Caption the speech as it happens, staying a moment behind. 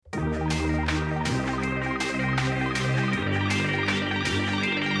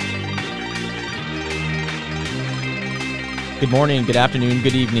Good morning, good afternoon,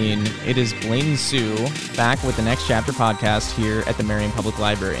 good evening. It is Blaine and Sue back with the Next Chapter podcast here at the Marion Public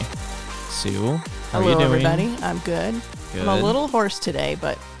Library. Sue, how are you doing? Hello, everybody. I'm good. I'm a little hoarse today,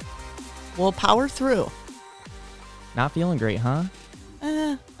 but we'll power through. Not feeling great, huh?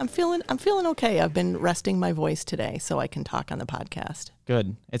 I'm feeling okay. I've been resting my voice today so I can talk on the podcast.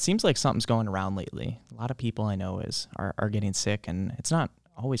 Good. It seems like something's going around lately. A lot of people I know are getting sick, and it's not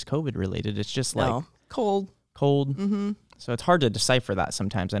always COVID related. It's just like cold. Mm-hmm. So it's hard to decipher that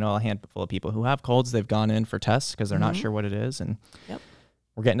sometimes. I know a handful of people who have colds. They've gone in for tests because they're not sure what it is. And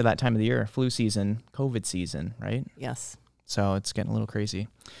we're getting to that time of the year, flu season, COVID season, right? Yes. So it's getting a little crazy.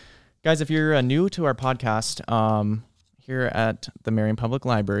 Guys, if you're new to our podcast here at the Marion Public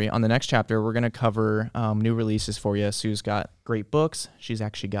Library, on the Next Chapter, we're going to cover new releases for you. Sue's got great books. She's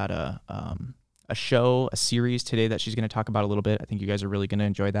actually got a series today that she's going to talk about a little bit. I think you guys are really going to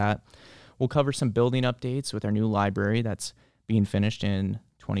enjoy that. We'll cover some building updates with our new library that's being finished in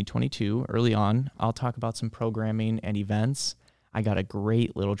 2022 early on. I'll talk about some programming and events. I got a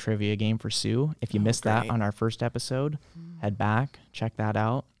great little trivia game for Sue. If you missed that on our first episode, head back, check that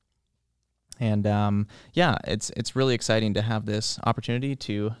out. And it's really exciting to have this opportunity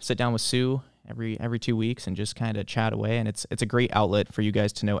to sit down with Sue every 2 weeks and just kind of chat away. And it's a great outlet for you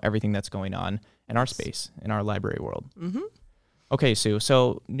guys to know everything that's going on in our space, in our library world. Mm-hmm. Okay, Sue.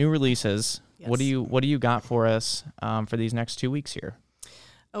 So new releases. Yes. What do you got for us for these next 2 weeks here?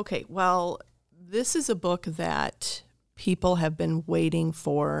 Okay. Well, this is a book that people have been waiting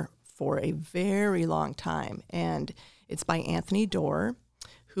for a very long time, and it's by Anthony Doerr,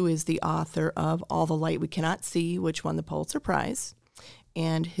 who is the author of All the Light We Cannot See, which won the Pulitzer Prize,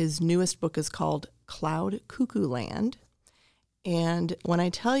 and his newest book is called Cloud Cuckoo Land. And when I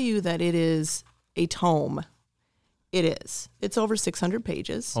tell you that it is a tome, it is. It's over 600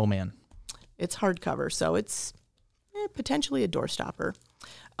 pages. Oh, man. It's hardcover, so it's potentially a doorstopper.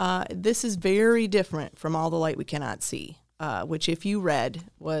 This is very different from All the Light We Cannot See, which, if you read,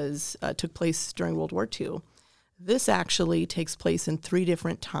 took place during World War II. This actually takes place in 3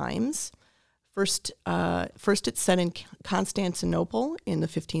 different times. First, it's set in Constantinople in the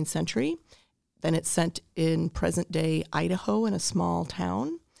 15th century. Then it's set in present-day Idaho in a small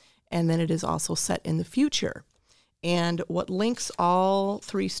town. And then it is also set in the future. And what links all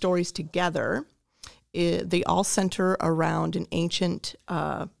 3 stories together, they all center around an ancient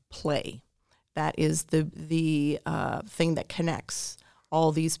play. That is the thing that connects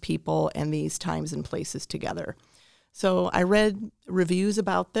all these people and these times and places together. So I read reviews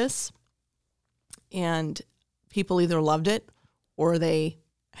about this, and people either loved it or they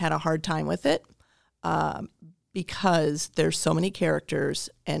had a hard time with it because there's so many characters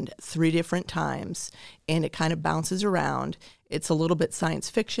and 3 different times, and it kind of bounces around. It's a little bit science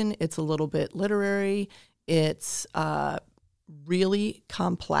fiction. It's a little bit literary. It's really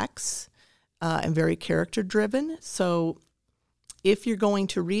complex and very character-driven. So if you're going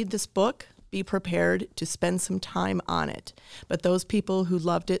to read this book, be prepared to spend some time on it. But those people who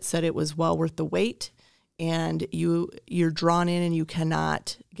loved it said it was well worth the wait, and you're drawn in and you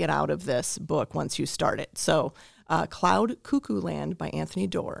cannot get out of this book once you start it. So Cloud Cuckoo Land by Anthony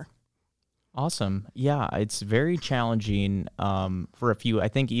Doerr. Awesome. Yeah, it's very challenging for a few. I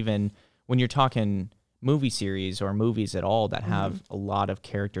think even when you're talking movie series or movies at all that have a lot of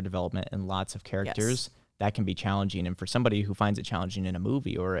character development and lots of characters, that can be challenging. And for somebody who finds it challenging in a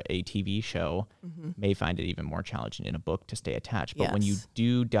movie or a TV show, may find it even more challenging in a book to stay attached. But when you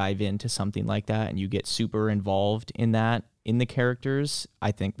do dive into something like that and you get super involved in the characters,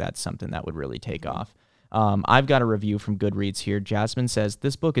 I think that's something that would really take off. I've got a review from Goodreads here. Jasmine says,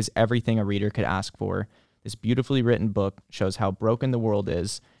 "This book is everything a reader could ask for. This beautifully written book shows how broken the world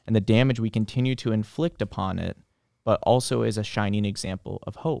is and the damage we continue to inflict upon it, but also is a shining example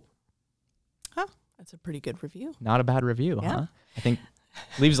of hope." That's a pretty good review. Not a bad review, huh? I think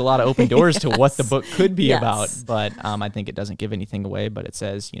leaves a lot of open doors to what the book could be about, but I think it doesn't give anything away, but it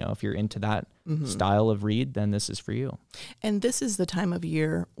says, if you're into that style of read, then this is for you. And this is the time of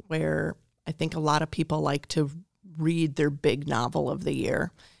year where I think a lot of people like to read their big novel of the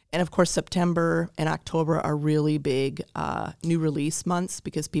year. And of course, September and October are really big new release months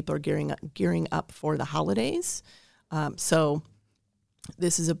because people are gearing up for the holidays. So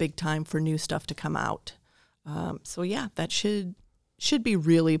this is a big time for new stuff to come out. That should be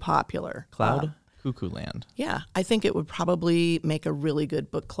really popular. Cloud Cuckoo Land. Yeah, I think it would probably make a really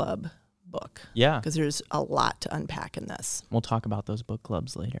good book club book. Yeah. Because there's a lot to unpack in this. We'll talk about those book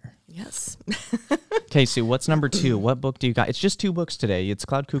clubs later. Yes. Okay, Sue, what's number 2? What book do you got? It's just 2 books today. It's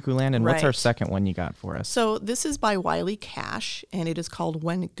Cloud Cuckoo Land, and what's our second one you got for us? So this is by Wiley Cash, and it is called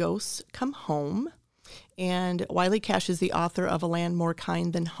When Ghosts Come Home. And Wiley Cash is the author of A Land More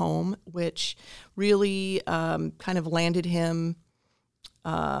Kind Than Home, which really kind of landed him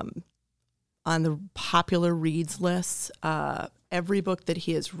on the popular reads lists. Every book that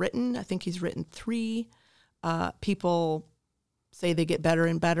he has written, I think he's written 3. People say they get better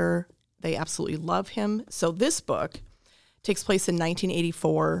and better. They absolutely love him. So this book takes place in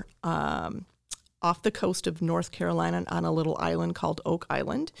 1984 off the coast of North Carolina on a little island called Oak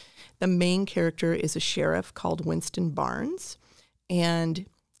Island. The main character is a sheriff called Winston Barnes, and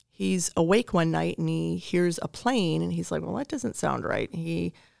he's awake one night and he hears a plane, and he's like, well, that doesn't sound right.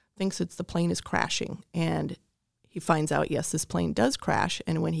 He thinks the plane is crashing, and he finds out, yes, this plane does crash,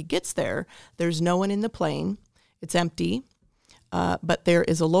 and when he gets there, there's no one in the plane. It's empty, but there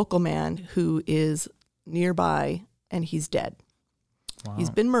is a local man who is nearby, and he's dead. Wow.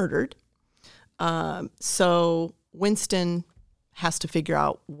 He's been murdered. So Winston has to figure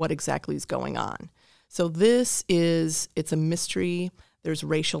out what exactly is going on. So it's a mystery. There's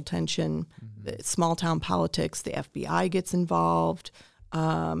racial tension, small town politics. The FBI gets involved.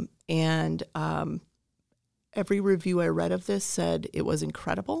 And every review I read of this said it was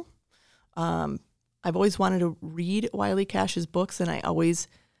incredible. I've always wanted to read Wiley Cash's books, and I always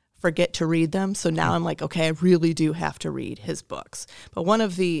forget to read them. So now I'm like, okay, I really do have to read his books. But one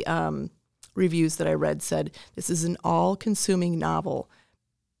of the reviews that I read said, this is an all-consuming novel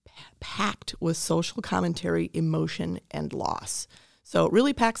packed with social commentary, emotion, and loss. So it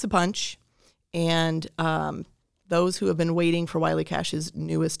really packs a punch. And those who have been waiting for Wiley Cash's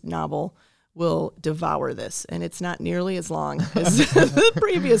newest novel will devour this. And it's not nearly as long as the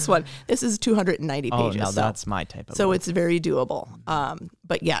previous one. This is 290 pages. Oh, no, that's my type of So book. it's very doable.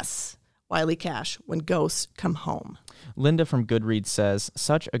 But yes, Wiley Cash, When Ghosts Come Home. Linda from Goodreads says,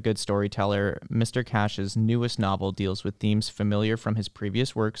 such a good storyteller. Mr. Cash's newest novel deals with themes familiar from his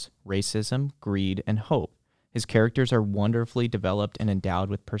previous works, racism, greed, and hope. His characters are wonderfully developed and endowed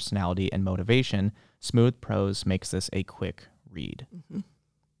with personality and motivation. Smooth prose makes this a quick read. Mm-hmm.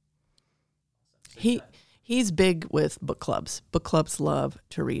 He's big with book clubs. Book clubs love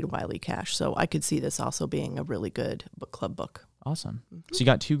to read Wiley Cash, so I could see this also being a really good book club book. Awesome. So you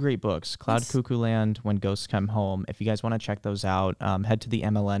got 2 great books, Cloud Yes. Cuckoo Land, When Ghosts Come Home. If you guys want to check those out, head to the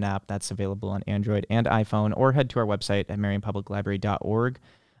MLN app that's available on Android and iPhone, or head to our website at marionpubliclibrary.org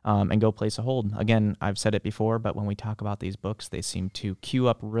and go place a hold. Again, I've said it before, but when we talk about these books, they seem to queue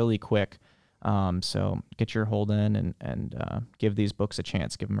up really quick. So get your hold in and give these books a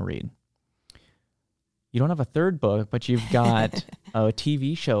chance. Give them a read. You don't have a third book, but you've got a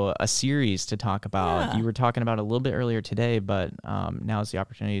TV show, a series to talk about. Yeah. You were talking about it a little bit earlier today, but now is the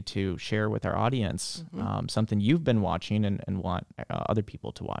opportunity to share with our audience something you've been watching and want other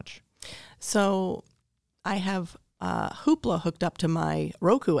people to watch. So I have Hoopla hooked up to my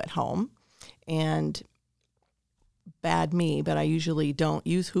Roku at home, and bad me, but I usually don't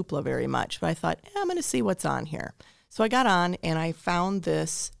use Hoopla very much. But I thought, I'm going to see what's on here. So I got on, and I found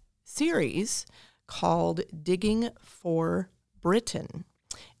this series called Digging for Britain,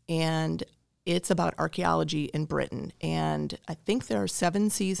 and it's about archaeology in Britain. And I think there are 7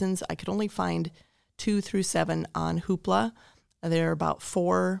 seasons. I could only find 2 through 7 on Hoopla. There are about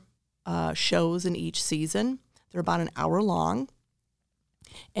 4 shows in each season. They're about an hour long,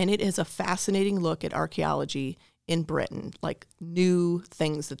 and it is a fascinating look at archaeology in Britain, like new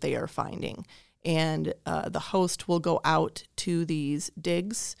things that they are finding. And the host will go out to these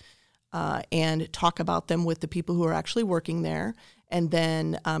digs and talk about them with the people who are actually working there. And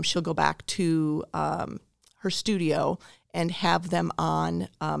then she'll go back to her studio and have them on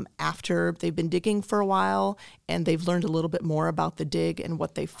after they've been digging for a while and they've learned a little bit more about the dig and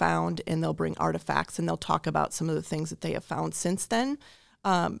what they found, and they'll bring artifacts and they'll talk about some of the things that they have found since then.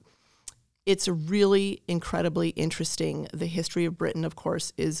 It's really incredibly interesting. The history of Britain, of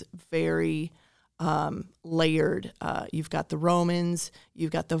course, is very layered. You've got the Romans,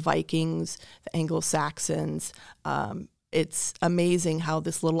 you've got the Vikings, the Anglo-Saxons. It's amazing how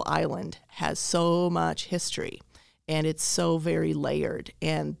this little island has so much history, and it's so very layered.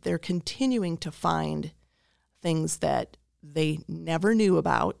 And they're continuing to find things that they never knew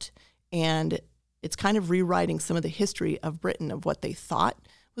about, and it's kind of rewriting some of the history of Britain, of what they thought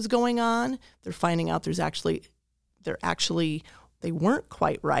was going on. They're finding out they weren't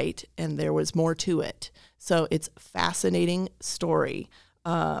quite right, and there was more to it. So it's a fascinating story.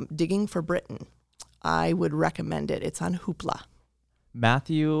 Digging for Britain. I would recommend it. It's on Hoopla.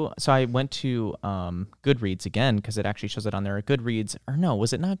 Matthew, so I went to Goodreads again because it actually shows it on there at Goodreads. Or no,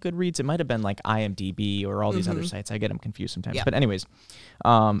 was it not Goodreads? It might have been like IMDb or all these other sites. I get them confused sometimes. Yeah. But anyways,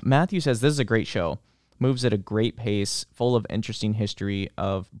 Matthew says, this is a great show. moves at a great pace, full of interesting history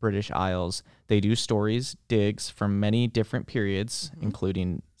of British Isles. They do stories, digs from many different periods,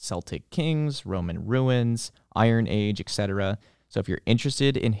 including Celtic kings, Roman ruins, Iron Age, etc. So if you're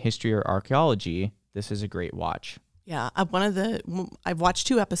interested in history or archaeology, this is a great watch. Yeah, I've watched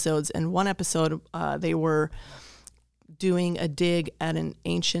 2 episodes, and one episode they were doing a dig at an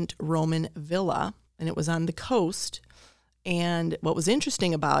ancient Roman villa, and it was on the coast. And what was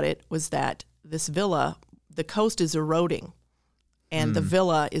interesting about it was that this villa, the coast is eroding, and the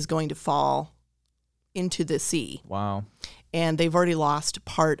villa is going to fall into the sea. Wow. And they've already lost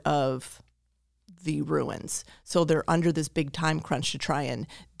part of the ruins. So they're under this big time crunch to try and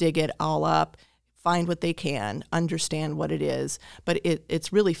dig it all up, find what they can, understand what it is. But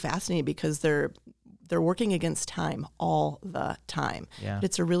it's really fascinating because they're working against time all the time. Yeah.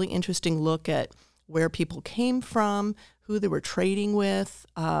 It's a really interesting look at where people came from, who they were trading with.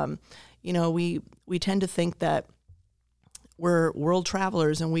 We tend to think that we're world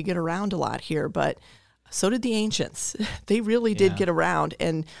travelers and we get around a lot here, but so did the ancients. They really did get around,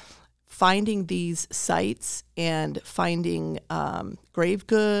 and finding these sites and finding grave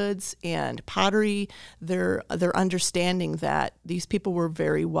goods and pottery, they're understanding that these people were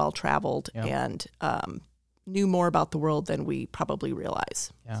very well traveled and knew more about the world than we probably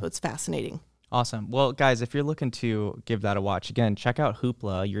realize. Yeah. So it's fascinating. Awesome. Well, guys, if you're looking to give that a watch, again, check out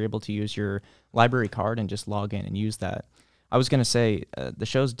Hoopla. You're able to use your library card and just log in and use that. I was going to say, the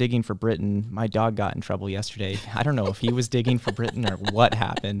show's Digging for Britain. My dog got in trouble yesterday. I don't know if he was digging for Britain or what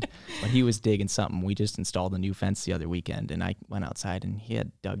happened, but he was digging something. We just installed a new fence the other weekend, and I went outside, and he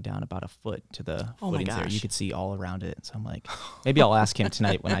had dug down about a foot to the footings there. You could see all around it. So I'm like, maybe I'll ask him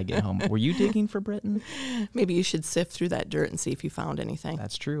tonight when I get home, were you digging for Britain? Maybe you should sift through that dirt and see if you found anything.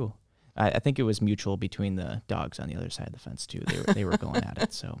 That's true. I think it was mutual between the dogs on the other side of the fence, too. They were going at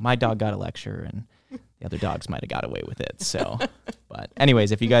it. So my dog got a lecture, and the other dogs might have got away with it. So, but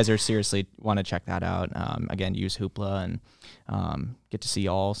anyways, if you guys are seriously want to check that out, again, use Hoopla and get to see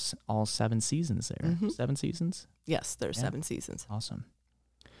all 7 seasons there. Mm-hmm. 7 seasons? Yes, there's 7 seasons. Awesome.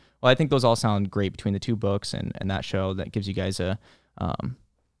 Well, I think those all sound great between the 2 books and that show. That gives you guys a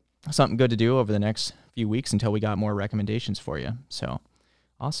something good to do over the next few weeks until we got more recommendations for you. So,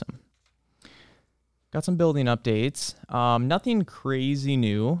 awesome. Got some building updates. Nothing crazy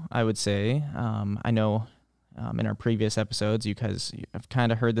new, I would say. I know in our previous episodes, you guys have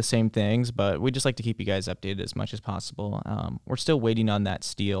kind of heard the same things, but we just like to keep you guys updated as much as possible. We're still waiting on that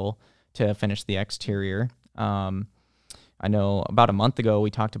steel to finish the exterior. I know about a month ago,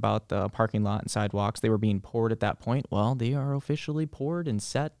 we talked about the parking lot and sidewalks. They were being poured at that point. Well, they are officially poured and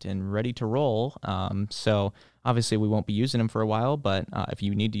set and ready to roll. So obviously we won't be using them for a while, but if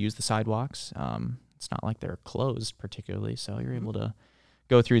you need to use the sidewalks, it's not like they're closed particularly, so you're able to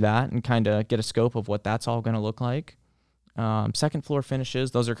go through that and kind of get a scope of what that's all going to look like. Second floor finishes,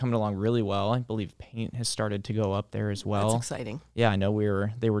 those are coming along really well. I believe paint has started to go up there as well. That's exciting. Yeah, I know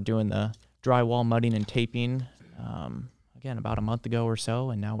they were doing the drywall mudding and taping again about a month ago or so,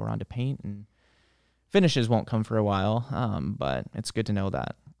 and now we're on to paint, and finishes won't come for a while, but it's good to know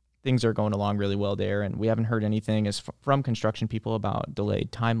that things are going along really well there, and we haven't heard anything from construction people about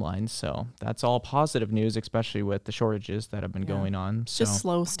delayed timelines, so that's all positive news, especially with the shortages that have been going on. So. Just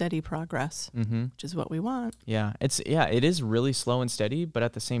slow, steady progress, which is what we want. Yeah, it is really slow and steady, but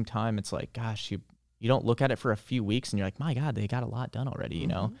at the same time, it's like, gosh, you don't look at it for a few weeks, and you're like, my God, they got a lot done already, you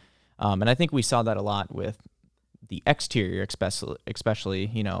know? And I think we saw that a lot with the exterior, especially,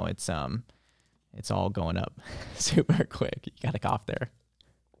 you know, it's all going up super quick. You got to cough there.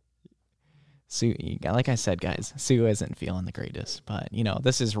 Sue, like I said, guys, Sue isn't feeling the greatest, but you know,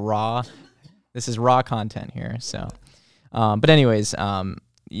 this is raw content here. So, but anyways,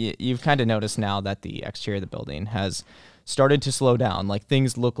 you've kind of noticed now that the exterior of the building has started to slow down. Like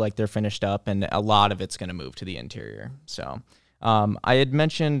things look like they're finished up, and a lot of it's going to move to the interior. So, I had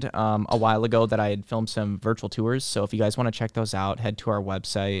mentioned a while ago that I had filmed some virtual tours. So if you guys want to check those out, head to our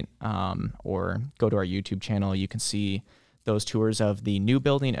website or go to our YouTube channel. You can see those tours of the new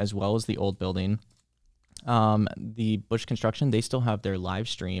building as well as the old building. The Bush Construction, they still have their live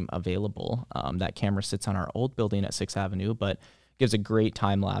stream available. That camera sits on our old building at 6th Avenue, but gives a great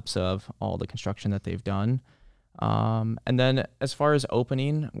time lapse of all the construction that they've done. And then as far as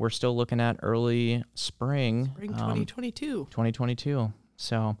opening, we're still looking at early spring 2022.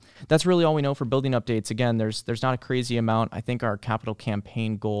 So that's really all we know for building updates. Again, there's not a crazy amount. I think our capital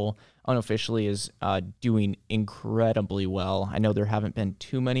campaign goal unofficially is doing incredibly well. I know there haven't been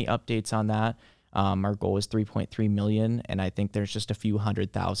too many updates on that. Our goal is 3.3 million, and I think there's just a few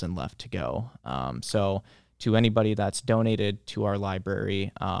 100,000 left to go. So to anybody that's donated to our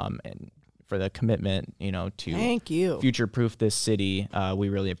library and for the commitment, to Thank you. future-proof this city. We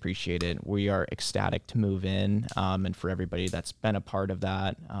really appreciate it. We are ecstatic to move in, and for everybody that's been a part of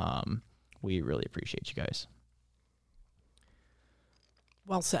that, we really appreciate you guys.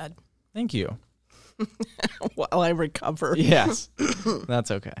 Well said. Thank you. While I recover. Yes,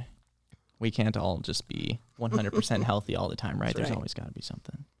 that's okay. We can't all just be 100% healthy all the time, right? There's always got to be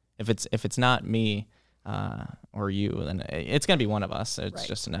something. If it's not me or you, then it's going to be one of us. It's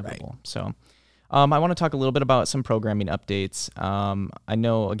just inevitable. Right. So I want to talk a little bit about some programming updates. I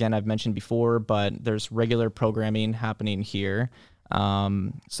know, again, I've mentioned before, but there's regular programming happening here.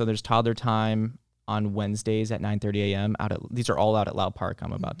 So there's toddler time on Wednesdays at 9:30 a.m. These are all out at Loud Park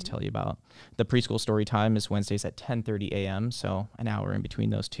I'm about to tell you about. The preschool story time is Wednesdays at 10:30 a.m., so an hour in between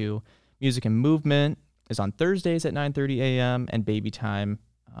those two. Music and movement is on Thursdays at 9:30 a.m., and baby time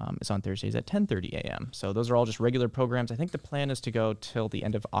is on Thursdays at 10:30 a.m. So those are all just regular programs. I think the plan is to go till the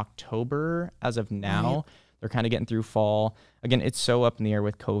end of October as of now. Right. They're kind of getting through fall. Again, it's so up in the air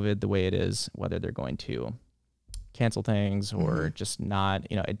with COVID the way it is, whether they're going to cancel things or just not.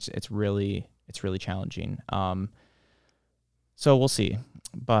 It's really challenging. So we'll see.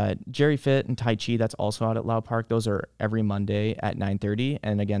 But Jerry Fit and Tai Chi, that's also out at Loud Park. Those are every Monday at 9:30.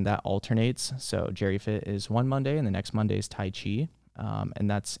 And again, that alternates. So Jerry Fit is one Monday and the next Monday is Tai Chi. And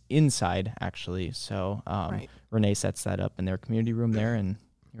that's inside, actually. So Renee sets that up in their community room there, and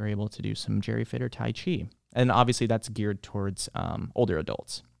you're able to do some Jerry Fit or Tai Chi. And obviously that's geared towards older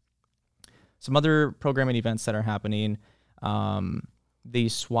adults. Some other programming events that are happening. The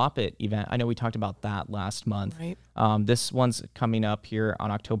Swap It event, I know we talked about that last month. Right. This one's coming up here on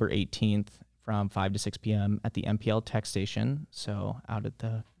October 18th from 5 to 6 p.m. at the MPL Tech Station, so out at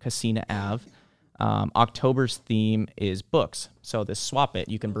the Casina Ave. October's theme is books. So this Swap It,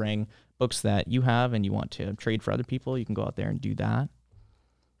 you can bring books that you have and you want to trade for other people. You can go out there and do that.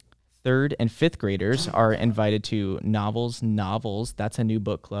 3rd and 5th graders are invited to Novels. That's a new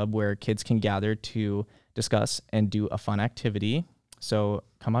book club where kids can gather to discuss and do a fun activity. So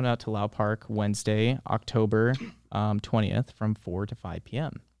come on out to Loud Park Wednesday, October 20th from 4 to 5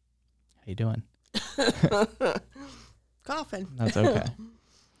 p.m. How you doing? Coughing. That's okay.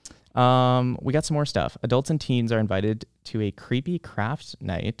 We got some more stuff. Adults and teens are invited to a creepy craft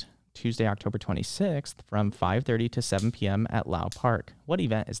night Tuesday, October 26th from 5:30 to 7 p.m. at Loud Park. What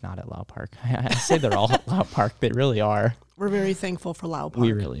event is not at Loud Park? I say they're all at Loud Park. They really are. We're very thankful for Loud Park.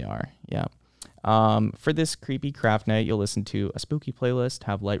 We really are. Yeah. For this creepy craft night, you'll listen to a spooky playlist,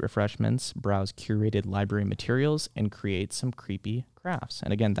 have light refreshments, browse curated library materials, and create some creepy crafts.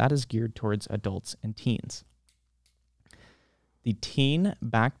 And again, that is geared towards adults and teens. The Teen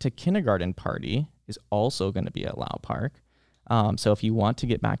Back to Kindergarten Party is also going to be at Loud Park. So if you want to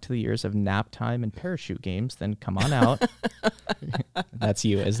get back to the years of nap time and parachute games, then come on out. That's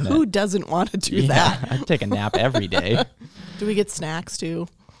you, isn't it? Who doesn't want to do that? I'd take a nap every day. Do we get snacks too?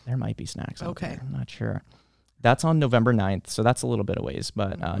 There might be snacks out there. I'm not sure. That's on November 9th, so that's a little bit of ways.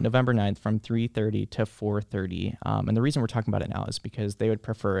 But November 9th from 3:30 to 4:30. And the reason we're talking about it now is because they would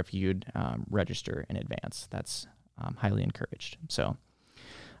prefer if you'd register in advance. That's highly encouraged. So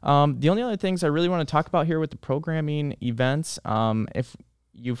the only other things I really want to talk about here with the programming events, if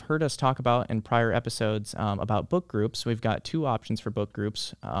you've heard us talk about in prior episodes about book groups, we've got 2 options for book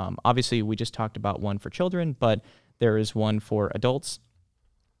groups. Obviously, we just talked about one for children, but there is one for adults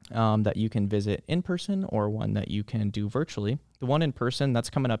that you can visit in person or one that you can do virtually. The one in person,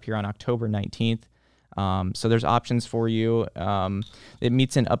 that's coming up here on October 19th. So there's options for you. It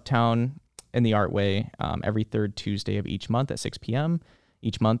meets in Uptown in the Artway every 3rd Tuesday of each month at 6 p.m.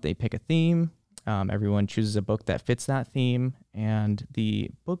 Each month they pick a theme. Everyone chooses a book that fits that theme. And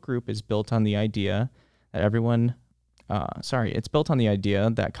the book group is built on the idea that it's built on the idea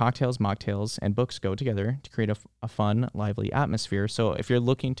that cocktails, mocktails, and books go together to create a fun, lively atmosphere. So if you're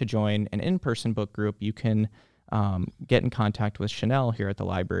looking to join an in-person book group, you can get in contact with Chanel here at the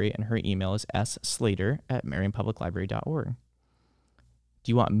library, and her email is sslater@marionpubliclibrary.org.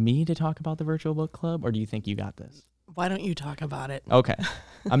 Do you want me to talk about the virtual book club, or do you think you got this? Why don't you talk about it? Okay.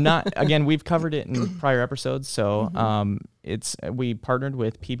 I'm not, again, we've covered it in prior episodes. So we partnered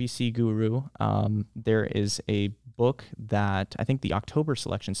with PBC Guru. There is a book that I think the October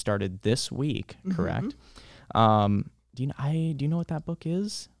selection started this week, correct? Do you know what that book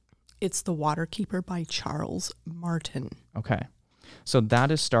is? It's The Waterkeeper by Charles Martin. Okay. So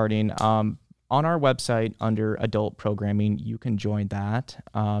that is starting. On our website under adult programming, you can join that.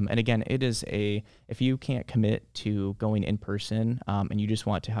 And again, it is if you can't commit to going in person and you just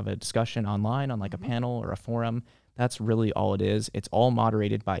want to have a discussion online on like a panel or a forum, That's really all it is. It's all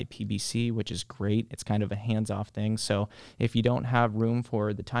moderated by PBC, which is great. It's kind of a hands-off thing. So if you don't have room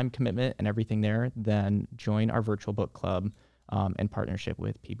for the time commitment and everything there, then join our virtual book club in partnership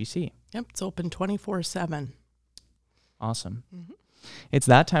with PBC. Yep, it's open 24/7. Awesome. Mm-hmm. It's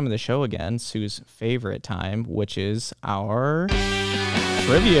that time of the show again, Sue's favorite time, which is our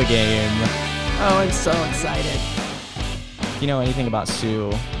trivia game. Oh, I'm so excited. If you know anything about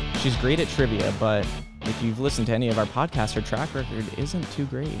Sue, she's great at trivia, but if you've listened to any of our podcasts, her track record isn't too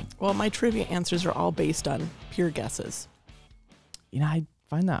great. Well, my trivia answers are all based on pure guesses. I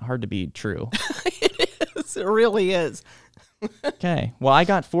find that hard to be true. It is. It really is. Okay. Well, I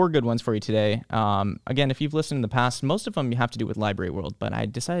got 4 good ones for you today. Again, if you've listened in the past, most of them you have to do with Library World, but I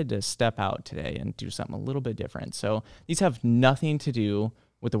decided to step out today and do something a little bit different. So these have nothing to do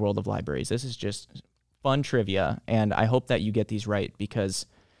with the world of libraries. This is just fun trivia, and I hope that you get these right, because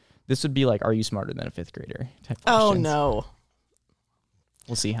this would be like, are you smarter than a 5th grader type questions. Oh, no.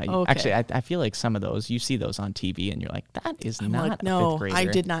 We'll see how you... Okay. Actually, I feel like some of those, you see those on TV, and you're like, that is not a 5th grader. I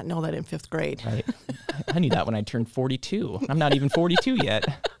did not know that in 5th grade. Right. I knew that when I turned 42. I'm not even 42 yet.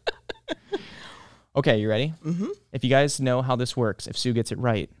 Okay, you ready? Mm-hmm. If you guys know how this works, if Sue gets it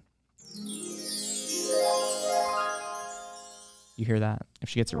right, you hear that? If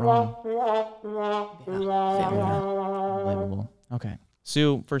she gets it wrong, unbelievable. Okay,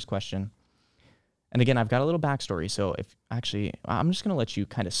 Sue, first question. And again, I've got a little backstory, so I'm just going to let you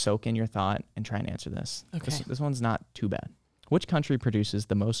kind of soak in your thought and try and answer this. Okay. This one's not too bad. Which country produces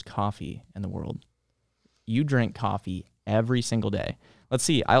the most coffee in the world? You drink coffee every single day. Let's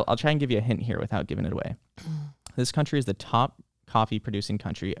see. I'll try and give you a hint here without giving it away. This country is the top coffee producing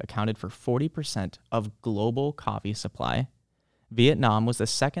country, accounted for 40% of global coffee supply. Vietnam was the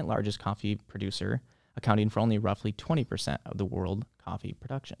second largest coffee producer, accounting for only roughly 20% of the world coffee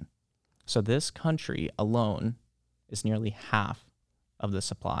production. So this country alone is nearly half of the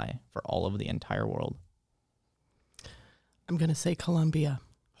supply for all of the entire world. I'm going to say Colombia.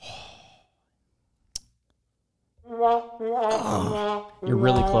 You're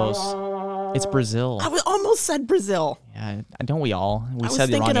really close. It's Brazil. I almost said Brazil. Yeah, don't we all? We was said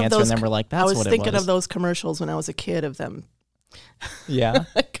the wrong thinking of answer, those- and then we're like, that's I what was it thinking was. of those commercials when I was a kid of them Yeah,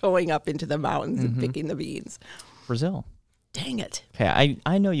 going up into the mountains and picking the beans. Brazil. Dang it. Okay,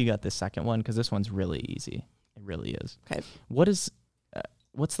 I know you got this second one because this one's really easy. It really is. Okay. What's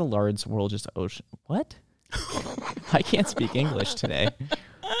the largest ocean? What? I can't speak English today.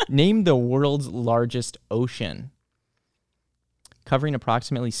 Name the world's largest ocean. Covering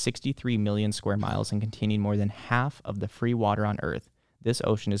approximately 63 million square miles and containing more than half of the free water on Earth, this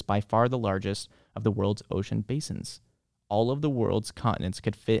ocean is by far the largest of the world's ocean basins. All of the world's continents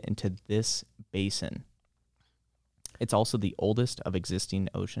could fit into this basin. It's also the oldest of existing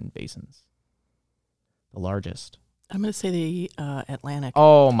ocean basins. The largest. I'm going to say the Atlantic.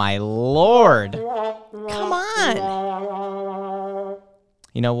 Oh, my Lord. Come on.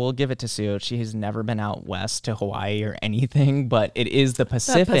 We'll give it to Sue. She has never been out west to Hawaii or anything, but it is the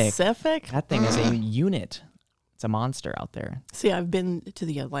Pacific. The Pacific? That thing is a unit. It's a monster out there. See, I've been to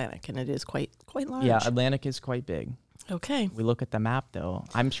the Atlantic, and it is quite large. Yeah, Atlantic is quite big. Okay. We look at the map, though.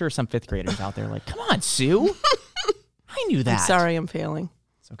 I'm sure some 5th graders out there are like, come on, Sue. I knew that. I'm sorry I'm failing.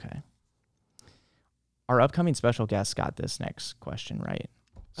 It's okay. Our upcoming special guests got this next question right.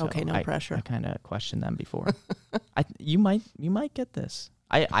 So okay, no pressure. I kind of questioned them before. You might get this.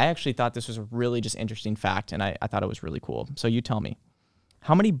 I actually thought this was a really just interesting fact, and I thought it was really cool. So you tell me,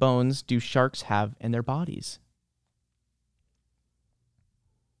 how many bones do sharks have in their bodies?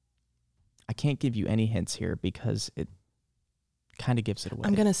 I can't give you any hints here because it kind of gives it away.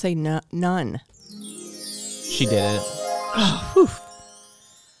 I'm going to say none. She did it.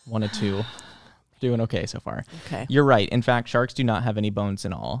 1 of 2. Doing okay so far. Okay. You're right. In fact, sharks do not have any bones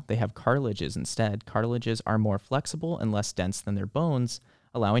in all. They have cartilages instead. Cartilages are more flexible and less dense than their bones,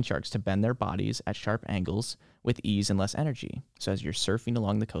 allowing sharks to bend their bodies at sharp angles with ease and less energy. So as you're surfing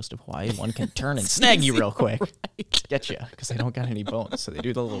along the coast of Hawaii, one can turn and snag you real quick. Right. Get you, because they don't got any bones. So they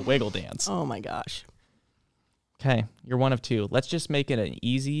do the little wiggle dance. Oh, my gosh. Okay, you're 1 of 2. Let's just make it an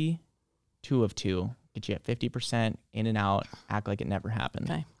easy 2 of 2. Get you at 50%, in and out, act like it never happened.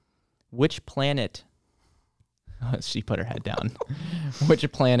 Okay. Which planet, she put her head down, which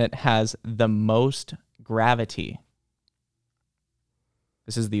planet has the most gravity?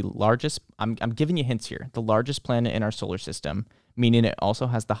 This is the largest, I'm giving you hints here, the largest planet in our solar system, meaning it also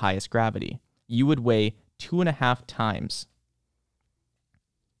has the highest gravity. You would weigh 2.5 times.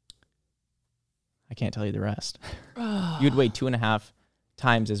 I can't tell you the rest. You'd weigh 2.5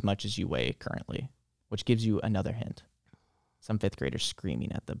 times as much as you weigh currently, which gives you another hint. Some 5th graders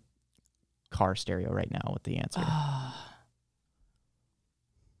screaming at the car stereo right now with the answer.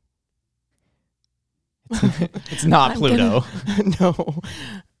 It's not Pluto. No.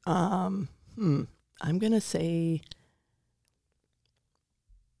 I'm going to say...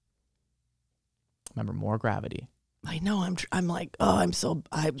 Remember, more gravity. I know. I'm like, I'm so...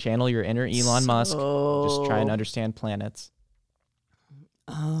 Channel your inner Elon Musk. Just try and understand planets.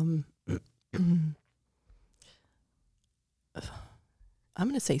 I'm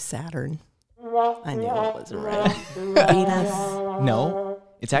going to say Saturn. I knew it wasn't right. Venus. No,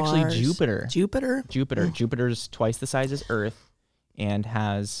 it's actually Mars. Jupiter. Jupiter? Jupiter's twice the size as Earth and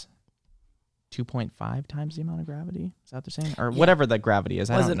has 2.5 times the amount of gravity. Is that what they're saying? Or whatever the gravity is.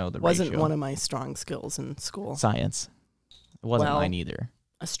 I don't know the ratio. Wasn't one of my strong skills in school. Science. It wasn't mine either.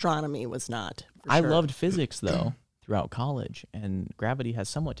 Astronomy was not. I loved physics, though, throughout college, and gravity has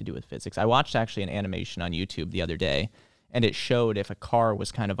somewhat to do with physics. I watched actually an animation on YouTube the other day, and it showed if a car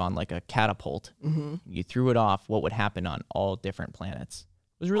was kind of on like a catapult, you threw it off, what would happen on all different planets.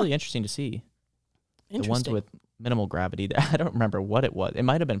 It was really interesting to see. The ones with minimal gravity, I don't remember what it was. It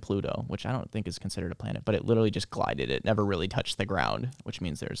might have been Pluto, which I don't think is considered a planet, but it literally just glided. It never really touched the ground, which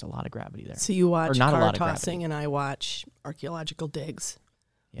means there's a lot of gravity there. So you watch car tossing and I watch archaeological digs.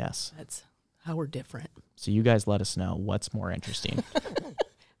 Yes. That's how we're different. So you guys let us know what's more interesting.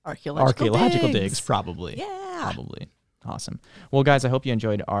 Archaeological digs, probably. Yeah. Probably. Awesome. Well, guys, I hope you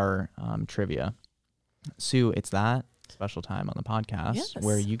enjoyed our trivia. Sue, it's that special time on the podcast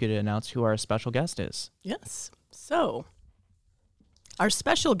where you get to announce who our special guest is. Yes. So our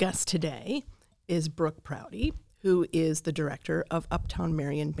special guest today is Brooke Prouty, who is the director of Uptown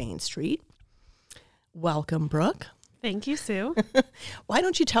Marion Main Street. Welcome, Brooke. Thank you, Sue. Why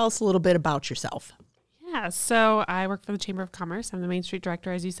don't you tell us a little bit about yourself? Yeah, so I work for the Chamber of Commerce. I'm the Main Street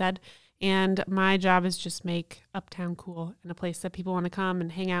director, as you said, and my job is just make Uptown cool and a place that people want to come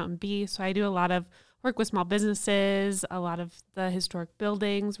and hang out and be. So I do a lot of work with small businesses, a lot of the historic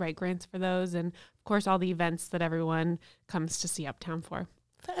buildings, write grants for those, and of course all the events that everyone comes to see Uptown for.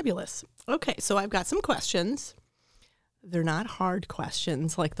 Fabulous. Okay, so I've got some questions. They're not hard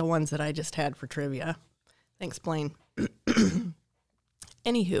questions like the ones that I just had for trivia. Thanks, Blaine.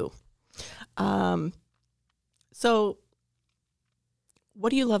 Anywho, so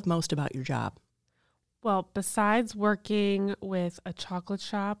what do you love most about your job? Well, besides working with a chocolate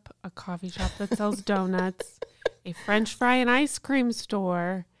shop, a coffee shop that sells donuts, a French fry and ice cream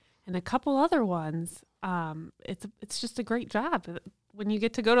store, and a couple other ones, it's just a great job. When you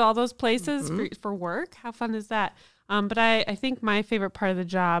get to go to all those places for work, how fun is that? But I think my favorite part of the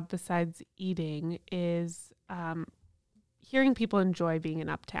job, besides eating, is hearing people enjoy being in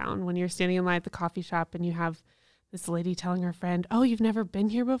Uptown. When you're standing in line at the coffee shop and you have this lady telling her friend, "Oh, you've never been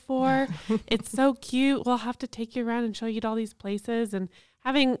here before? It's so cute. We'll have to take you around and show you to all these places." And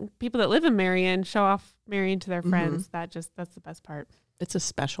having people that live in Marion show off Marion to their friends, that's the best part. It's a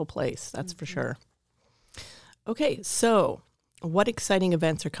special place, that's for sure. Okay, so what exciting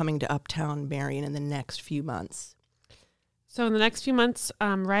events are coming to Uptown Marion in the next few months? So in the next few months,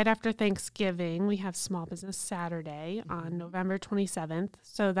 right after Thanksgiving, we have Small Business Saturday on November 27th.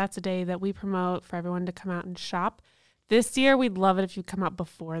 So that's a day that we promote for everyone to come out and shop. This year, we'd love it if you come out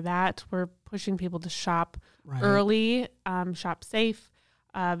before that. We're pushing people to shop early, shop safe,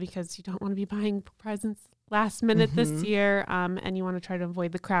 because you don't want to be buying presents last minute this year, and you want to try to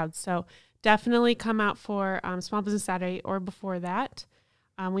avoid the crowds. So definitely come out for Small Business Saturday or before that.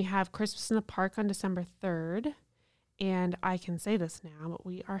 We have Christmas in the Park on December 3rd. And I can say this now, but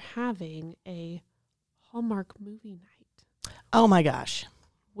we are having a Hallmark movie night. Oh, my gosh.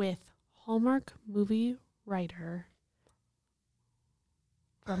 With Hallmark movie writer,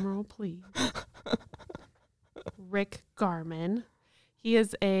 drumroll please, Rick Garman. He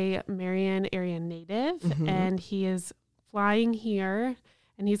is a Marion area native, and he is flying here,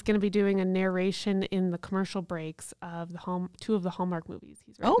 and he's going to be doing a narration in the commercial breaks of two of the Hallmark movies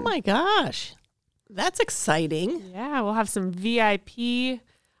he's written. Oh, my gosh. That's exciting. Yeah, we'll have some VIP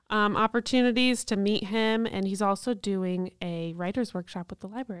opportunities to meet him, and he's also doing a writer's workshop with the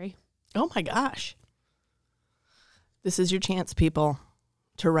library. Oh, my gosh. This is your chance, people,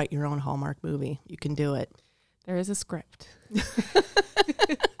 to write your own Hallmark movie. You can do it. There is a script.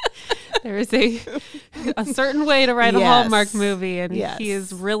 There is a certain way to write a Hallmark movie, and he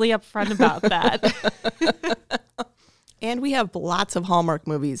is really upfront about that. And we have lots of Hallmark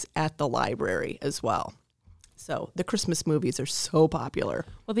movies at the library as well. So the Christmas movies are so popular.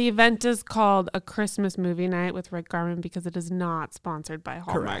 Well, the event is called A Christmas Movie Night with Rick Garman because it is not sponsored by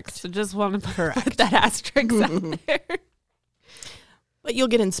Hallmark. Correct. So just want to put that asterisk out there. But you'll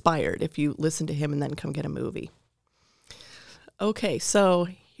get inspired if you listen to him and then come get a movie. Okay, so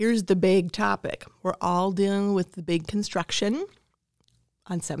here's the big topic. We're all dealing with the big construction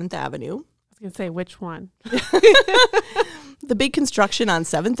on 7th Avenue. I was going to say, which one? The big construction on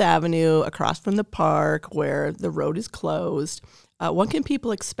 7th Avenue across from the park where the road is closed. What can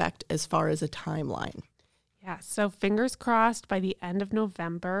people expect as far as a timeline? Yeah, so fingers crossed by the end of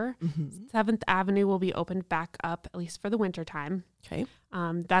November, 7th Avenue will be opened back up, at least for the winter time. Okay.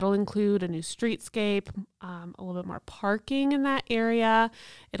 That'll include a new streetscape, a little bit more parking in that area.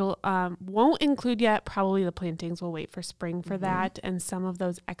 It'll won't include yet, probably the plantings. We'll wait for spring for that, and some of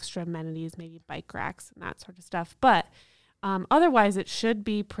those extra amenities, maybe bike racks and that sort of stuff. But otherwise, it should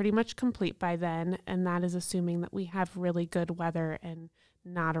be pretty much complete by then, and that is assuming that we have really good weather and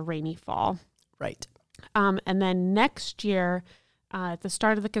not a rainy fall. Right. And then next year, at the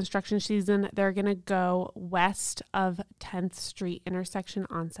start of the construction season, they're going to go west of 10th Street intersection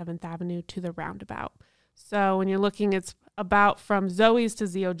on 7th Avenue to the roundabout. So when you're looking, it's about from Zoe's to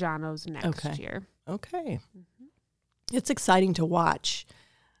Zio Giano's next year. Okay. It's exciting to watch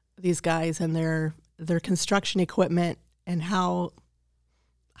these guys and their construction equipment and how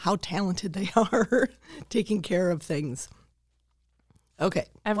talented they are taking care of things. Okay.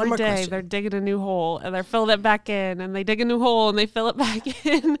 Every day they're digging a new hole and they're filling it back in, and they dig a new hole and they fill it back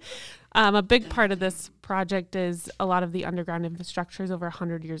in. A big part of this project is a lot of the underground infrastructure is over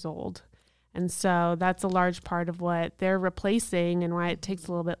 100 years old. And so that's a large part of what they're replacing and why it takes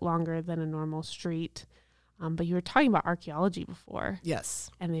a little bit longer than a normal street. But you were talking about archaeology before.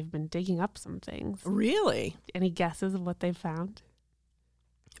 Yes. And they've been digging up some things. Really? Any guesses of what they've found?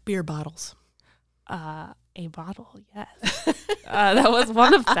 Beer bottles. A bottle, yes. That was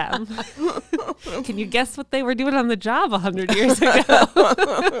one of them. Can you guess what they were doing on the job 100 years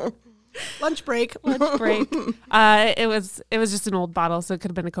ago? Lunch break. Lunch break. It was just an old bottle, so it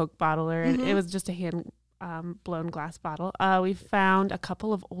could have been a Coke bottle, or it was just a hand blown glass bottle. We found a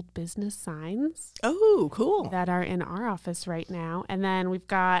couple of old business signs. Oh, cool. That are in our office right now. And then we've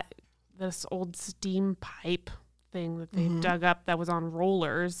got this old steam pipe thing that they dug up that was on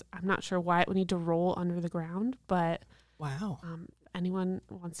rollers. I'm not sure why it would need to roll under the ground, but wow. Anyone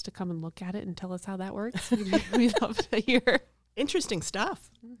wants to come and look at it and tell us how that works? We'd love to hear. Interesting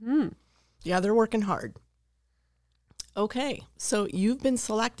stuff. Yeah, they're working hard. Okay, so you've been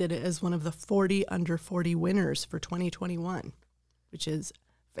selected as one of the 40 under 40 winners for 2021, which is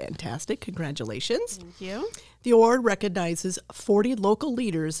fantastic. Congratulations. Thank you. The award recognizes 40 local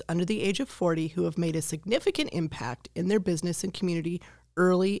leaders under the age of 40 who have made a significant impact in their business and community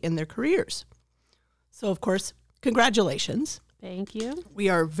early in their careers. So, of course, congratulations. Thank you. We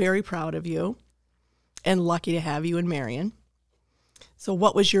are very proud of you and lucky to have you in Marion. So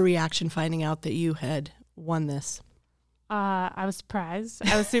what was your reaction finding out that you had won this? I was surprised.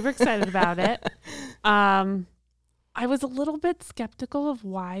 I was super excited about it. I was a little bit skeptical of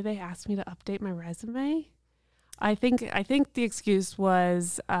why they asked me to update my resume. I think the excuse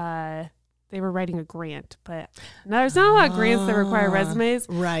was they were writing a grant, but there's not a lot of grants that require resumes.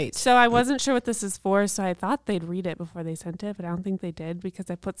 Right. So I wasn't sure what this is for, so I thought they'd read it before they sent it, but I don't think they did because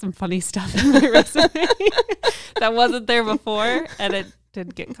I put some funny stuff in my resume that wasn't there before, and it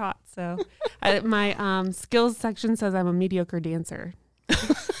did get caught. So my skills section says I'm a mediocre dancer.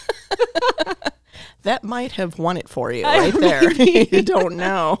 That might have won it for you right there. You don't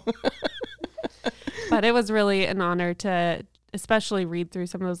know. But it was really an honor to especially read through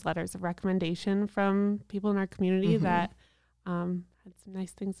some of those letters of recommendation from people in our community that had some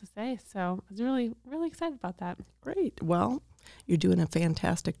nice things to say. So I was really, really excited about that. Great. Well, you're doing a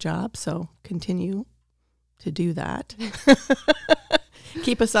fantastic job, so continue to do that.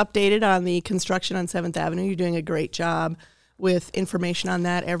 Keep us updated on the construction on 7th Avenue. You're doing a great job with information on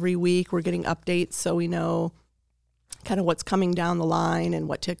that every week. We're getting updates so we know kind of what's coming down the line and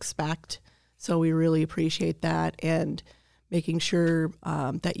what to expect. So we really appreciate that, and making sure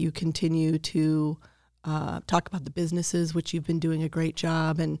that you continue to talk about the businesses, which you've been doing a great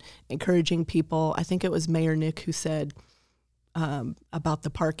job, and encouraging people. I think it was Mayor Nick who said about the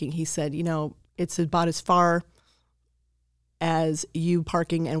parking. He said, you know, it's about as far as you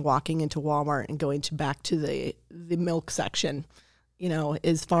parking and walking into Walmart and going back to the milk section, you know,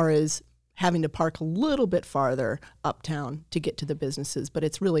 as far as having to park a little bit farther uptown to get to the businesses, but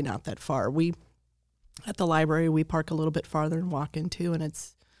it's really not that far. At the library, we park a little bit farther and walk into, and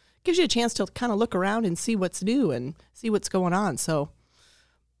it gives you a chance to kind of look around and see what's new and see what's going on. So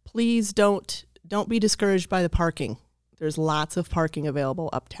please don't be discouraged by the parking. There's lots of parking available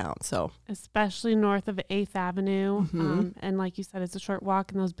uptown. So especially north of 8th Avenue. And like you said, it's a short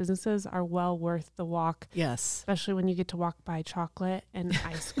walk, and those businesses are well worth the walk. yes. Especially when you get to walk by chocolate and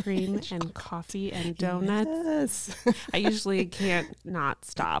ice cream and coffee and donuts. Yes. I usually can't not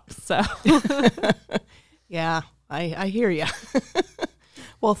stop. So Yeah, I hear you.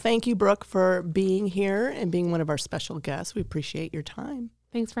 Well, thank you, Brooke, for being here and being one of our special guests. We appreciate your time.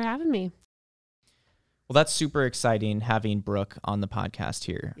 thanks for having me. Well, that's super exciting having Brooke on the podcast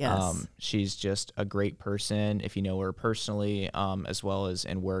here. Yes. She's just a great person. If you know her personally, as well as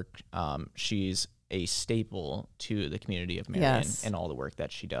in work, she's a staple to the community of Marion Yes. and all the work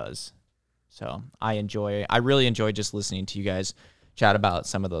that she does. So I really enjoy just listening to you guys chat about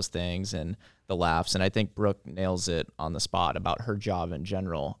some of those things and the laughs. And I think Brooke nails it on the spot about her job in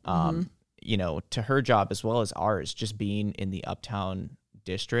general. You know, to her job as well as ours, just being in the Uptown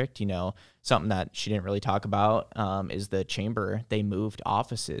district, you know, something that she didn't really talk about is the chamber. They moved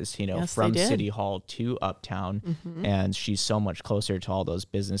offices, you know, Yes, from they did. City Hall to Uptown, and she's so much closer to all those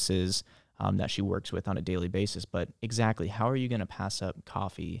businesses that she works with on a daily basis. But exactly, how are you going to pass up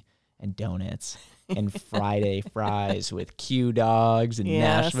coffee and donuts and Friday fries with Q dogs and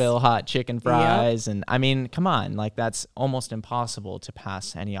Yes. Nashville hot chicken fries? And I mean, come on, like that's almost impossible to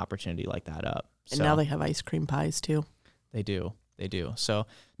pass any opportunity like that up. And So now they have ice cream pies too. they do. They do. So,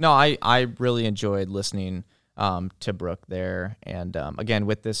 no, I really enjoyed listening to Brooke there. And again,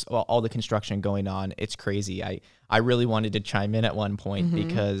 with this, all the construction going on, it's crazy. I really wanted to chime in at one point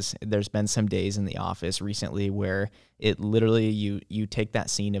because there's been some days in the office recently where it literally, you take that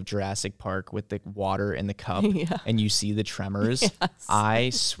scene of Jurassic Park with the water in the cup Yeah. and you see the tremors. Yes. I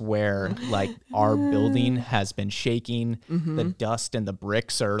swear, like our building has been shaking. The dust and the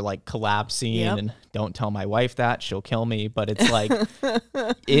bricks are like collapsing. Yep. And don't tell my wife that, she'll kill me. But it's like,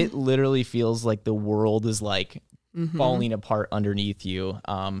 it literally feels like the world is like falling apart underneath you.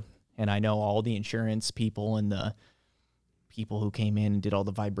 And I know all the insurance people and the people who came in and did all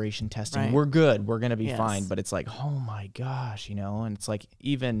the vibration testing, Right. we're good. We're going to be Yes. fine. But it's like, oh my gosh, you know, and it's like,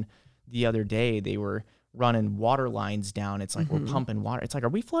 even the other day they were running water lines down. It's like, we're pumping water. It's like, are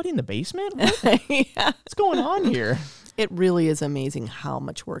we flooding the basement? Yeah. What's going on here? It really is amazing how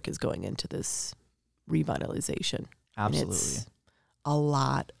much work is going into this revitalization. And Absolutely. it's a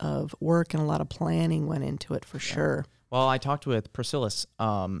lot of work and a lot of planning went into it for sure. Well, I talked with Priscilla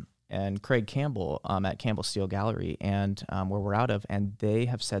and Craig Campbell at Campbell Steel Gallery, and where we're out of, and they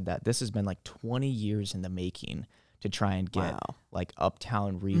have said that this has been like 20 years in the making to try and get Wow. like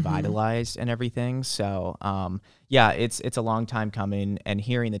Uptown revitalized and everything. So, yeah, it's a long time coming, and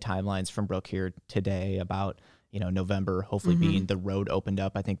hearing the timelines from Brooke here today about, you know, November hopefully being the road opened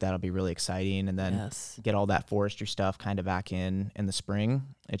up, I think that'll be really exciting. And then Yes. get all that forestry stuff kind of back in the spring.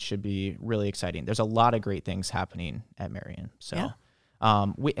 It should be really exciting. There's a lot of great things happening at Marion. So, Yeah.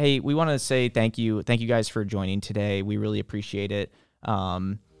 we want to say thank you guys for joining today. We really appreciate it.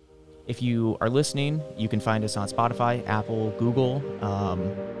 If you are listening, you can find us on Spotify, Apple, Google.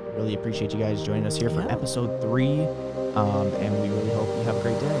 Really appreciate you guys joining us here for Yeah. episode 3. And we really hope you have a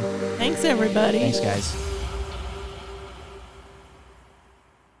great day. Thanks, everybody. Thanks, guys.